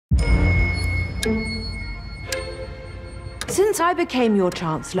Since I became your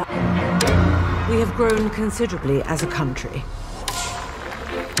Chancellor, we have grown considerably as a country.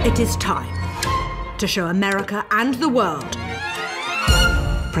 It is time to show America and the world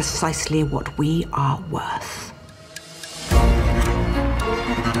precisely what we are worth.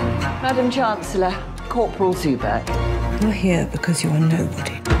 Madam Chancellor, Corporal Zuberg. You're here because you are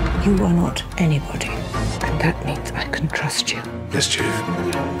nobody. You are not anybody. And that means I can trust you. Yes, Chief.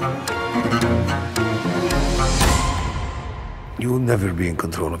 You will never be in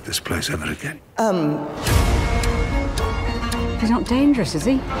control of this place ever again. He's not dangerous, is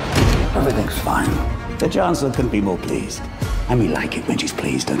he? Everything's fine. The Chancellor couldn't be more pleased. And we like it when she's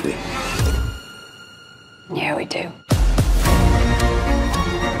pleased, don't we? Yeah, we do.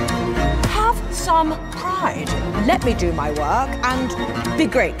 Have some pride. Let me do my work and be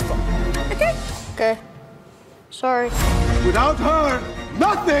grateful. Okay? Okay. Sorry. Without her,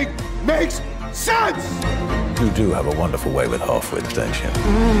 nothing makes sense! You do have a wonderful way with half-wits, don't you?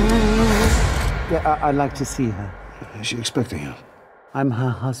 Yeah, I'd like to see her. Is she expecting you? I'm her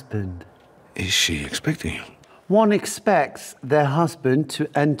husband. Is she expecting you? One expects their husband to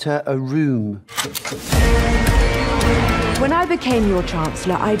enter a room. When I became your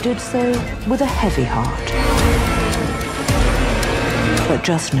Chancellor, I did so with a heavy heart. But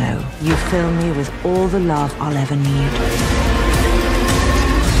just know, you fill me with all the love I'll ever need.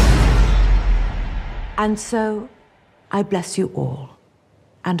 And so, I bless you all.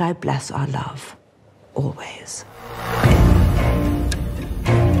 And I bless our love. Always.